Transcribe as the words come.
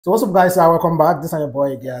So what's up, guys? Welcome back. This is your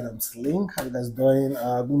boy again, Adam Slink. How you guys doing?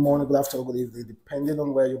 Good morning, good afternoon, good evening, depending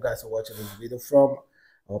on where you guys are watching this video from.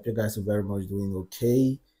 I hope you guys are very much doing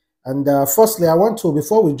okay. And firstly, I want to,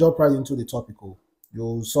 before we jump right into the topical,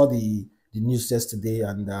 you saw the news yesterday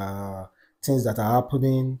and things that are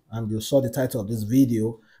happening, and you saw the title of this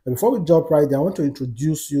video. But before we jump right there, I want to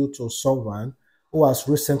introduce you to someone who has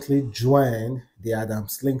recently joined the Adam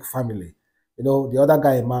Slink family. You know, the other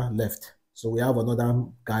guy, Emma, left. So we have another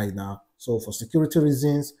guy now. So for security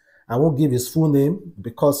reasons, I won't give his full name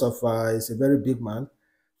because of he's a very big man.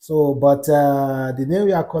 So, but the name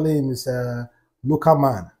we are calling him is Local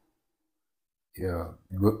Man. Yeah.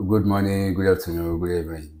 Good morning, good afternoon, good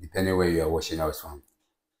evening, depending where you are watching us from.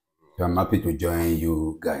 So I'm happy to join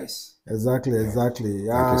you guys. Exactly. Thank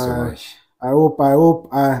you so much. I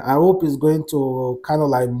hope it's going to kind of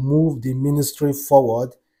like move the ministry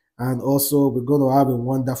forward, and also we're going to have a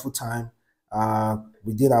wonderful time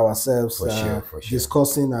within ourselves, For sure.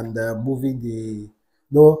 discussing and moving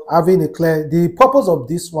having a clear. The purpose of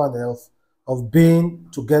this one of being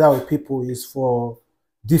together with people is for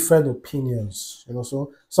different opinions. You know,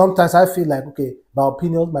 so sometimes I feel like, okay, my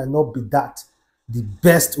opinions might not be the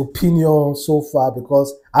best opinion so far,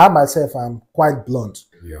 because I myself am quite blunt.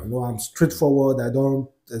 Yeah. You know, I'm straightforward. I don't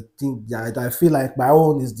think that I feel like my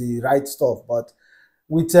own is the right stuff, but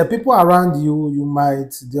with people around you,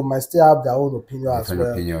 they might still have their own opinion as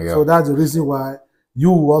well. Yeah. So that's the reason why we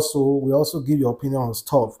also give your opinion on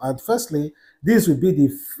stuff. And firstly, this will be the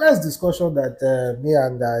first discussion that me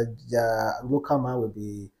and Local Man will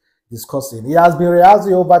be discussing. He has been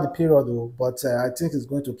rehearsing over the period, though, but I think he's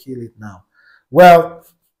going to kill it now. Well,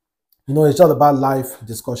 you know, it's all about life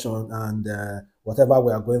discussion and whatever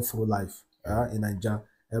we are going through life in Nigeria,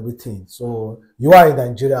 everything. So you are in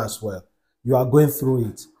Nigeria as well. You are going through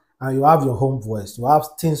it, and you have your home voice. You have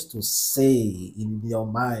things to say in your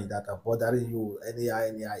mind that are bothering you, any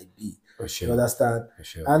be. For sure. You understand? For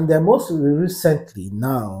sure. And most recently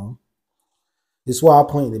now is what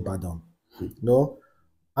happened in Ibadan. No,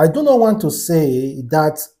 I do not want to say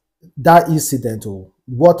that incident or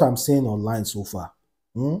what I'm saying online so far.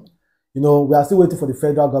 You know, we are still waiting for the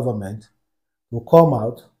federal government to come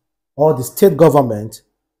out, or the state government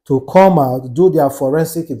to come out, do their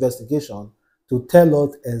forensic investigation to tell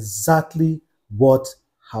us exactly what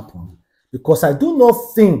happened. Because I do not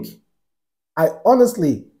think that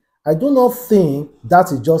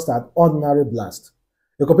is just an ordinary blast.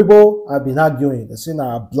 Because people have been arguing, they're saying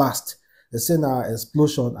a blast, they're saying an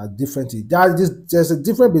explosion are different. There's a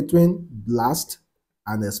difference between blast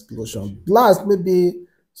and explosion. Blast, maybe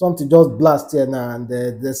something just blast here now, and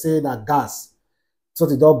they say that gas,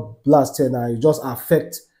 something just blast here now, it just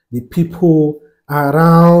affect the people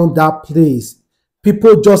around that place,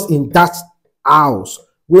 people just in that house.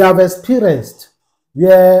 We have experienced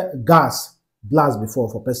where gas blast before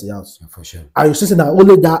for person house. Yeah, for sure. And you see that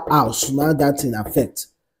only that house, now that thing affect.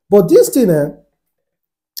 But this thing,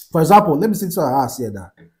 for example, let me see to our house here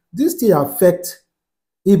that this thing affect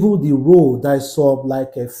even the road that is up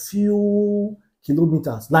like a few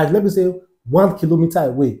kilometers, like let me say 1 kilometer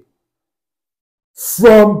away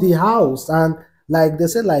from the house, and like they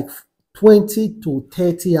said, like 20 to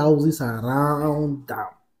 30 houses around them,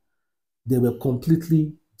 they were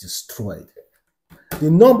completely destroyed.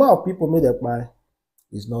 The number of people made up by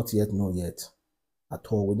is not yet known yet at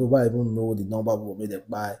all. We never even know the number of people made up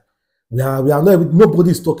by. We are not,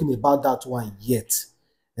 nobody is talking about that one yet.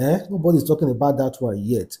 Nobody is talking about that one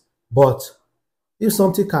yet. But if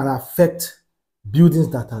something can affect buildings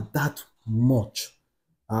that are that much,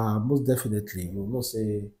 most definitely you will not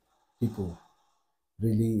say people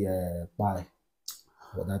really buy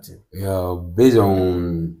for that thing. Yeah, based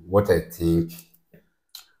on what I think,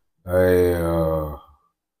 I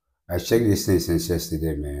checked this thing since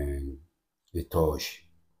yesterday, man. The touch.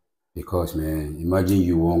 Because, man, imagine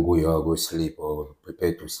you won't go sleep or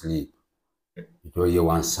prepare to sleep. You don't hear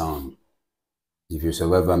one sound. If you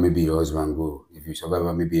survive, maybe your husband go. If you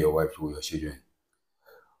survive, maybe your wife or your children.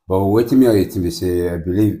 But waiting me, I think they say, I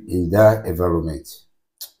believe in that environment.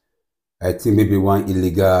 I think maybe one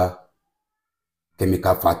illegal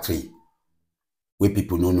chemical factory where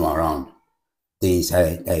people don't know around. They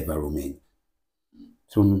inside that environment.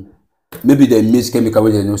 So maybe they mix chemical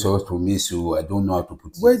when they know supposed to mix, so I don't know how to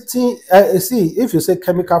put it. Waiting, see, if you say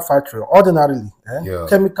chemical factory, ordinarily,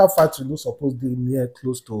 chemical factory not supposed to be near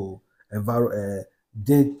close to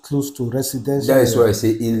they close to residential. That is why I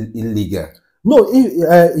say illegal. No,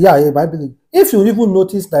 I believe. If you even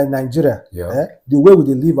notice that in Nigeria, the way we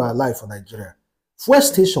live our life in Nigeria, fuel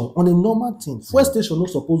station on a normal thing, fuel station not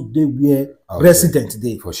supposed to be where resident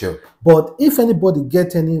dey. For sure. But if anybody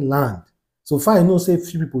get any land, So far, I know say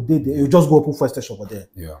few people did there, you just go open fuel station for there.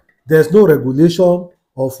 Yeah. There's no regulation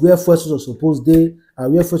of where fuel station is supposed to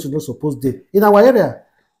and where fuel station is not supposed to. In our area,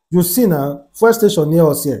 you see now fuel station near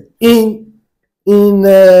us here within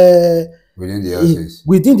the houses.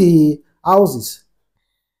 Within the houses.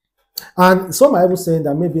 And some are even saying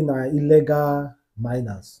that maybe now illegal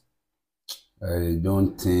miners. I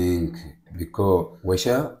don't think, because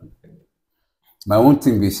my own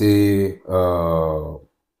thing we say,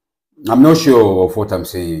 I'm not sure of what I'm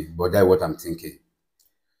saying, but that's what I'm thinking.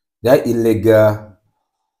 That illegal,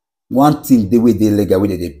 one thing the way they illegal,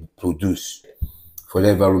 way they produce for the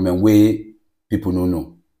environment, way people don't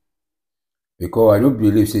know. Because I don't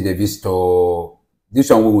believe say they store this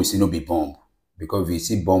one we will see no be bomb. Because if we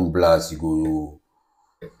see bomb blast, you go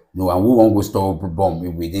no, and we won't go store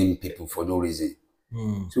bomb within people for no reason.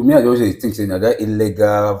 So me, I just think say that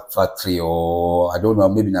illegal factory, or I don't know,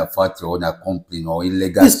 maybe not factory or not company or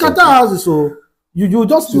illegal. It's scatter houses, so you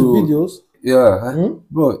just see videos. Yeah,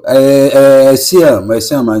 bro. I see him,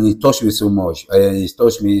 and he touched me so much. He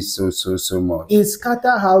touched me so much. It's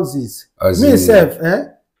scatter houses.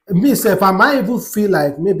 Myself, I might even feel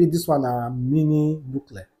like maybe this one are mini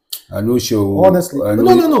nuclear. I know, sure. Honestly,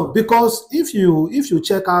 no. Because if you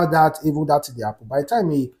check out that even that the apple, by the time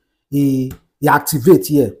he activate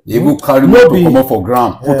here, he will carry motor come up for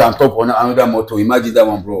ground, put on top on another motor. Imagine that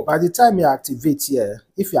one, bro. By the time he activate here,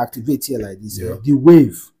 if you activate here like this, the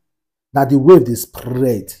wave they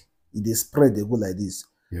spread, they go like this.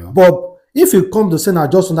 Yeah. But if you come to say now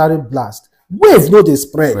just ordinary blast, wave no they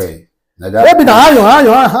spread. Right. Maybe the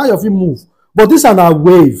how you move, but this is a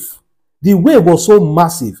wave. The wave was so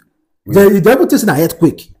massive. The everything is an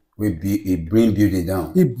earthquake. It bring building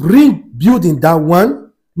down. It bring building down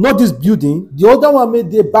one. Not this building. The other one made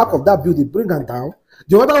the back of that building bring it down.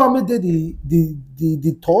 The other one made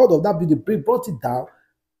the third of that building brought it down.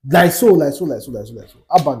 Like so.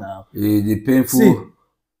 Abba now. The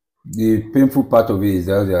painful part of it is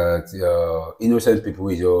that innocent people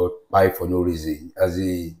will just buy for no reason. As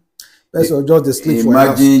just the sleep.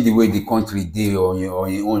 Imagine the way the country did on your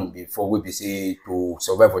own before we be say to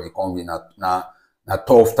survive for the country na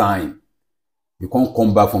tough time. You can't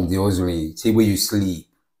come back from the hustling. Say where you sleep.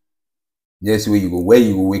 That's where you go. Where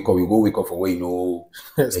you go wake up. You go wake up for where you know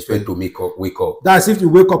expect to wake up. That's if you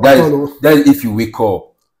wake up. That's if you wake up.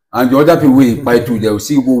 And the other people will buy too. They will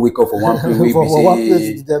see you go wake up for one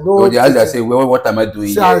place. They say, well, what am I doing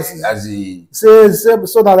here? As in, so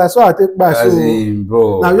that's why I take my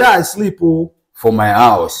bro. Now where I sleep, for my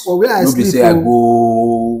house. For where I sleep, say I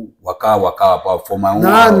go waka about for my own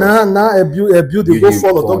house. A building go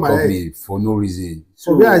fall on my head for no reason.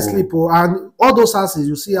 So where I sleep, and all those houses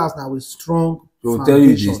you see us now with strong. So tell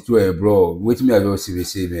you this too, bro. Wait me, I don't see the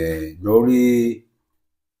same. Normally,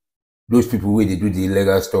 those people where they do the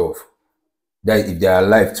illegal stuff, that if they are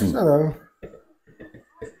alive too.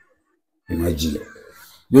 Imagine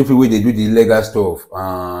those people where they do the illegal stuff,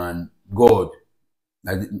 and God,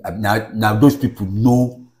 now those people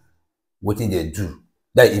know what they do.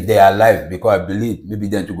 That if they are alive, because I believe maybe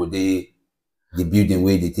then to go the building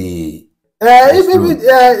where they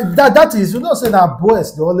that is, you know, say that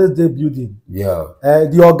boys they always they building. Yeah.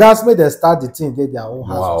 The orgasm they start the thing, they their own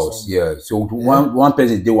house. Yeah. So one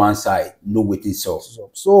person they one side, no waiting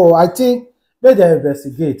so I think when they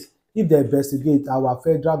investigate, if they investigate our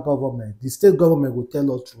federal government, the state government will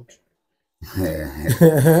tell us truth.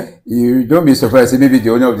 You don't be surprised. Maybe the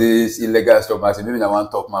owner of this illegal stuff, maybe I want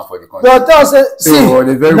top man for the country. But see,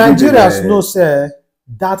 Nigerians know say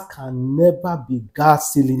that can never be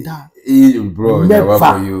gas cylinder. Bro, never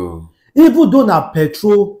for you. Even though na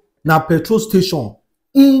petrol station,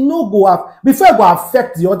 it no go up before it go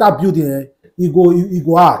affect the other building. It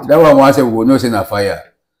go hard. That one once we will not say na fire.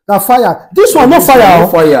 Na fire. This one no fire. No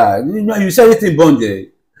fire. You say anything burn there.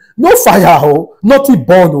 No fire, nothing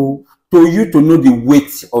burn. To you to know the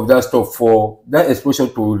weight of that stuff for that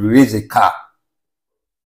explosion to raise a car.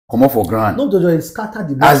 Come up for ground. No, they scatter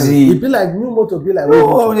the motor. It be like new motor, be like.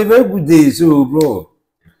 Oh, a very good day. So, bro,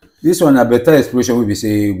 this one a better explosion. We be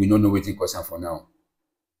say we don't know what it costs for now.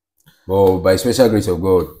 But by special grace of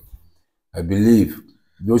God, I believe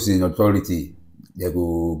those in authority they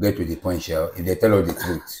go get to the point here if they tell us the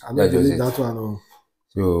truth. I don't believe that one.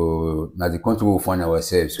 So now the country will find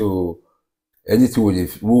ourselves. So anything we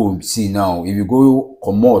will see now. If you go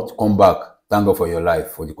come back, thank God for your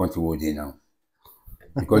life for the country will day now.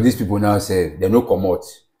 Because these people now say they no come out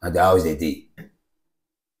and the house they day.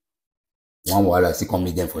 One while still come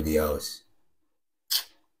meet them for the house.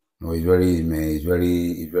 No, it's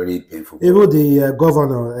very painful. Even the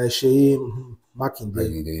governor, Seyi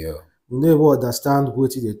Makinde, You never understand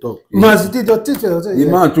what they talk. The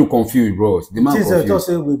man too confused, bro. The man confused. Just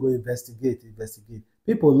say we go investigate.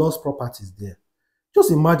 People lost properties there.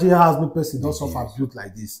 Just imagine how many person don't suffer abuse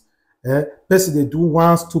like this. Person they do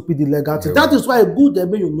one stupid illegal thing. That is why good they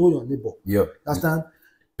make you know your neighbor. Yeah. Understand?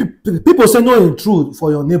 People say no intrude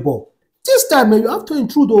for your neighbor. This time you have to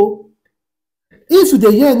intrude though. If you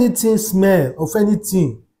dey hear anything smell of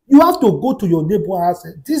anything, you have to go to your neighbor house.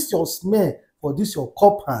 This your smell or this your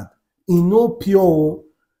compound. E no pure.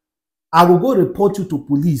 I will go report you to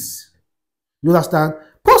police. You understand?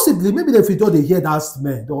 Possibly, maybe if you don't hear that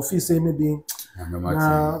smell, the office say maybe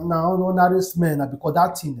ordinary smell, na because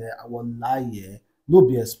that thing I will lie no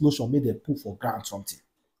be explosion, make them put for ground something.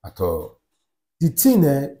 At all. The thing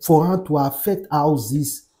for her to affect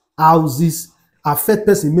houses, affect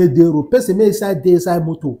person made the road, person made inside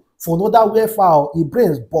motor. For another way far, it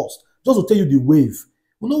brains burst. Just to tell you the wave.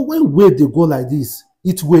 You know when wave they go like this,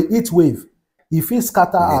 it wave. If it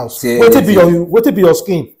scatter house, what it be your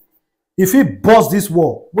skin? If it burst this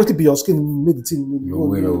wall, what it be your skin? Make the thing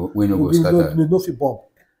no fit bomb.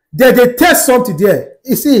 They test something there.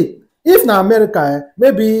 You see, if na America,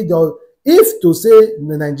 maybe if to say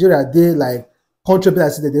Nigeria they like country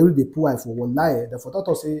like say they really poor for one lie, the for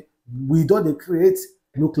to say we don't create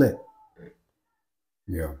nuclear.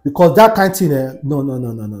 Yeah. Because that kind of thing, no.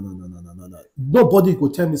 Nobody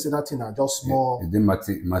could tell me say that thing are just small. It's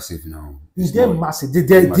massive now. It's massive.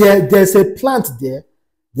 There's a plant there.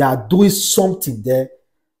 They are doing something there.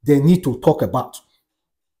 They need to talk about.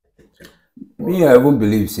 Me, I won't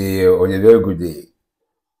believe say on a very good day.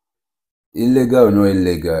 Illegal or no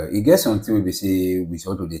illegal, it gets something we say we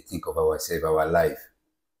sort of think of ourselves, our life.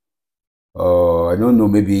 I don't know,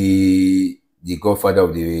 maybe the godfather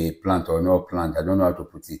of the plant or no plant, I don't know how to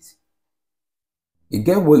put it. It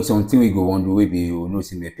get work something we go on the way, you know,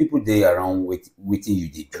 see people there around waiting you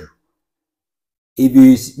they do. If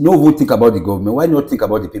you no think about the government, why not think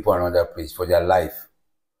about the people around that place for their life?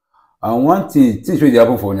 And one thing, things really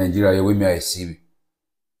happen for Nigeria, the way I see,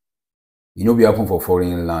 you know, be happen for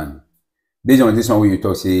foreign land. Based on this one, where you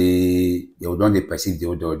talk, say they will don't perceive they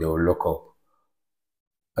will lock up.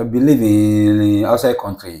 I believe in outside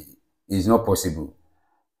country. It's not possible.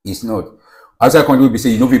 It's not. Outside country will be say,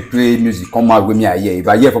 you know, if you play music, come out with me a year. If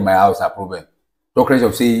I hear from my house, a problem. Talk rest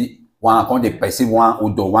of say, one account they perceive one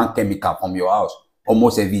odor, one chemical from your house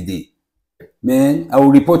almost every day. Man, I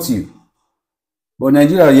will report you. But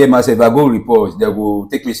Nigeria here myself, if I go report, they will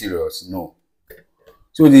take me serious. No.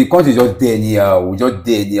 So the country is just there anyhow. We just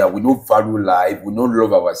there anyhow. We don't value life. We don't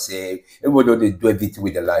love ourselves. Everybody do everything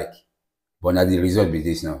with the like. But now the result be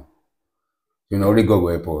this now. You know, only God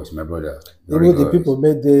will help us, my brother. Even the people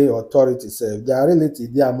made the authority say they are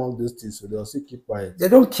relative, they are among those things, so they'll still keep quiet. They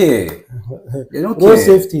don't care. They don't Road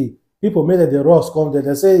care. safety. People made the rush come there.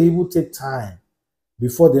 They say it will take time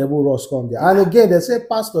before the able rush come there. And again, they say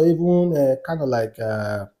pastor even kind of like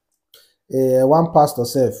one pastor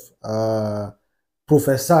self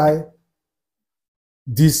prophesy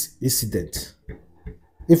this incident.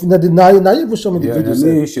 If now you even show me the video. Let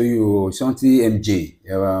me show you something MJ.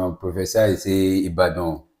 Professor say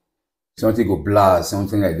Ibadan. Something go blast,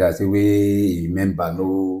 something like that. Say we remember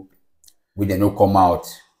no, we they no come out.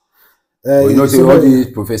 You know, say all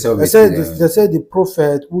these professors. They said the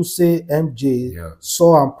prophet who say MJ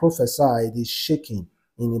saw and prophesied is shaking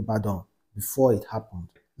in Ibadan before it happened.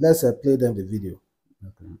 Let's play them the video.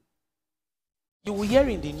 Okay. You will hear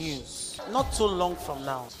in the news not so long from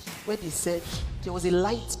now where they said there was a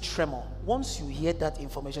light tremor. Once you hear that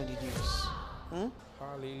information in the news,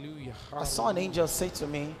 Hallelujah. I saw an angel say to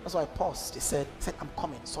me, that's why I paused. He said, I'm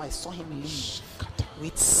coming. So I saw him leave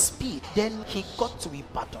with speed. Then he got to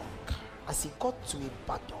Ibadan. As he got to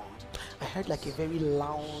Ibadan, I heard like a very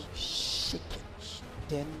loud shaking.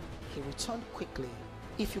 Then he returned quickly.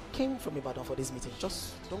 If you came from Ibadan for this meeting,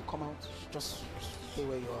 just don't come out. Just stay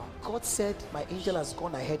where you are. God said, my angel has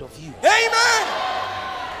gone ahead of you. Amen.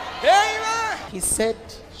 Amen. He said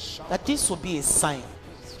that this will be a sign.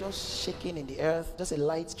 It's just shaking in the earth, just a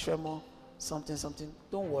light tremor, something.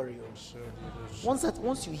 Don't worry.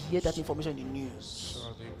 Once you hear that information in the news,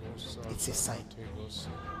 it's a sign.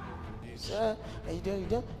 And you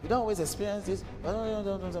don't always experience this. And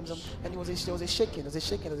there was a shaking.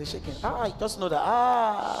 Just know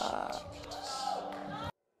that.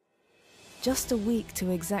 Just a week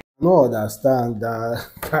to exact. No understand that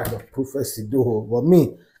kind of prophecy though. But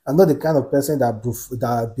me, I'm not the kind of person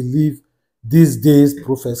that believe these days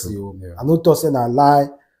prophecy. Yeah. I'm not saying I lie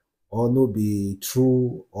or no be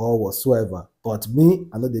true or whatsoever. But me,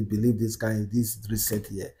 I know they believe this recent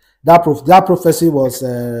year. That prophecy was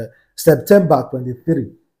September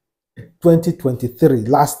 23, 2023,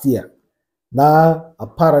 last year. Now,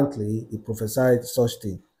 apparently, he prophesied such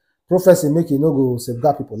thing. Prophecy make you no go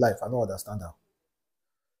safeguard people life. I don't understand that.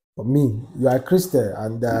 For me, you are a Christian,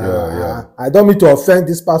 and Yeah. I don't mean to offend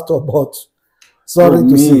this pastor, but sorry So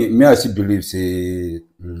to say. me I still believe say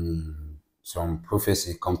some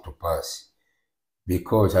prophecy come to pass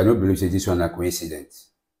because I don't believe say this one a coincidence.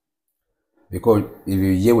 Because if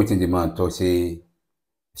you hear wetin the man talk, say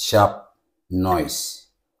sharp noise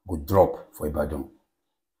go drop for Ibadan.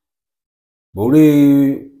 But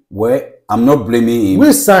really, well, I'm not blaming him.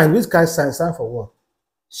 Which sign? Which kind of sign? Sign for what?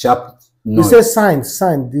 Sharp You noise. say sign,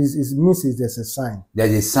 sign. This is means there's a sign.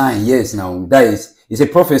 There's a sign, yes. Now that is, it's a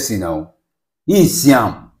prophecy now. He is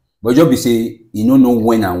Siam, but just be say you don't know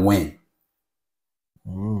when and when.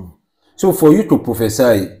 So for you to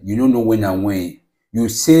prophesy, you don't know when and when. You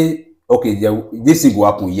say, okay, this thing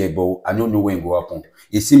will happen here, but I don't know when it will happen.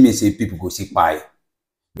 It seems me say people go see pie.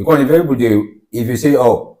 Because if everybody, if you say,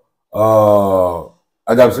 oh,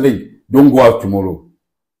 adamslinkmedia, don't go out tomorrow.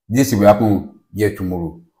 This will happen here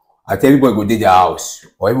tomorrow. I tell everybody go to their house,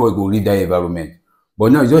 or everybody go leave that environment.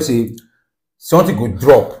 But now you just say something could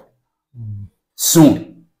drop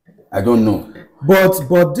soon. I don't know.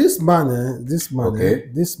 But this man,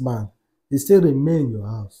 Okay. this man, he still remain in your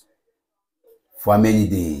house. For many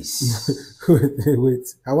days. wait.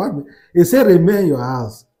 He still remain in your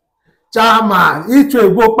house. Chairman, each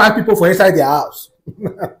will go find people for inside their house.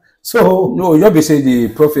 So no, you be say the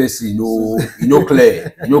prophecy,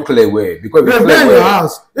 clear, clear where because remain in your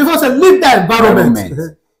house. If I say leave that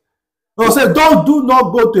environment. I say do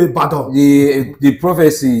not go to Ibadan. The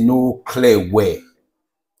prophecy no clear where.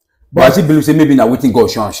 But I still believe say maybe na wetin God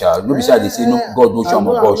show am. No be say they say no God no show am,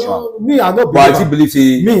 God show am. Me, I no believe. But I still believe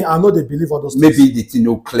say me, I know they believe all those things. maybe the thing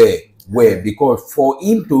no clear where because for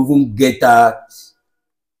him to even get that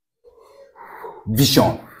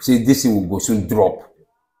vision, say this thing will go soon drop.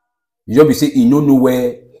 You just be say he no know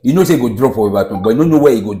where. You know say go drop for Ibadan, but you don't know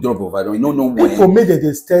where he go drop for Ibadan. You don't know when. People maybe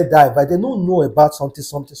they stay die, but they don't know about something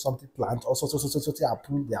plant or something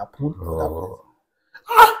happen. They happen.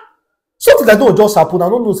 Something that don't just happen. I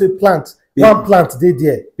don't know say plant. One plant they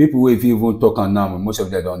there. People if you even talk on now, most of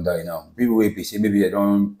them don't die now. People will say maybe they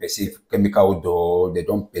don't perceive chemical odor, they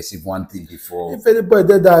don't perceive one thing before. If anybody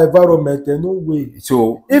dead that environment, there's no way.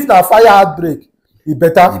 So if the fire outbreak, it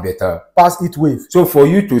better pass heat wave. So for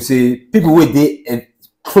you to say people where they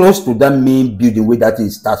close to that main building where that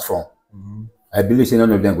thing starts from, I believe say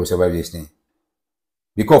none of them go survive this thing.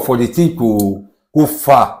 Because for the thing to go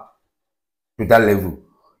far to that level,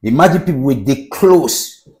 imagine people where they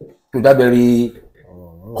close to that very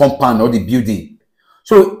compound or the building.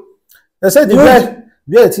 So they say the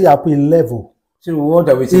where it happen level. So what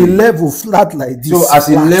are we saying? A level flat like this. So as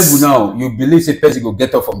a level now, you believe a person go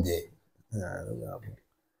get up from there. Yeah.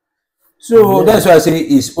 So that's why I say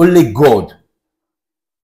it's only God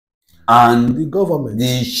and the government,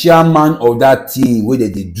 the chairman of that thing where they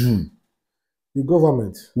do. The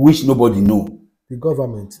government, which nobody know. The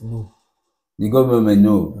government know. The government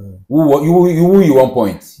know. Who you 1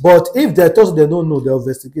 point. But if they thought they don't know, they'll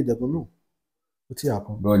investigate. They don't know. What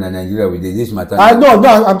happen? Bro, in Nigeria with this matter. I know.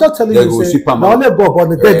 I'm just telling you. Say, not only God,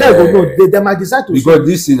 but they go know. They might decide to. Because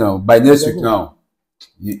this, by next week now,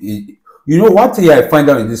 you know what thing I find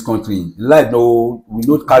out in this country? Life, we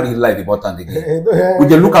don't carry life important again. We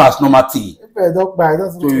just look at as normal thing. Don't buy,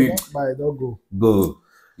 don't go. Go.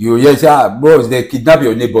 You say, bros, they kidnap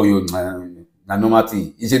your neighbor. A normal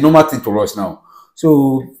thing. It's a normal thing to us now.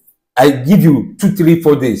 So I give you 2, 3,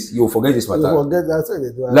 4 days. You'll forget this matter. You forget, that's what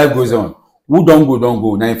they do. Life goes on. Who don't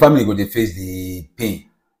go. Now in family go they face the pain.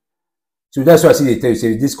 So that's why I see they tell you,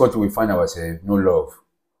 say this country we find ourselves no love.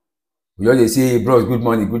 We always say, bros, good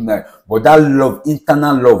morning, good night. But that love,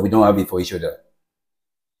 internal love, we don't have it for each other.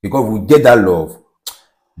 Because we get that love,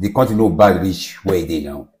 the country no bad reach where it is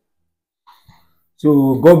now.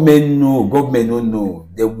 So government don't know.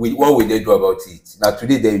 What will they do about it? Now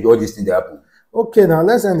today all these things they happen. Okay, now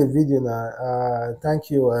let's end the video now.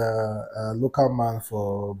 Thank you, local man,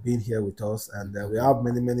 for being here with us, and we have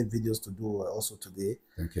many videos to do also today.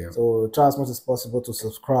 Thank you. So try as much as possible to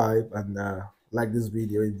subscribe and like this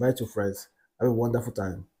video. Invite your friends. Have a wonderful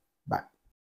time.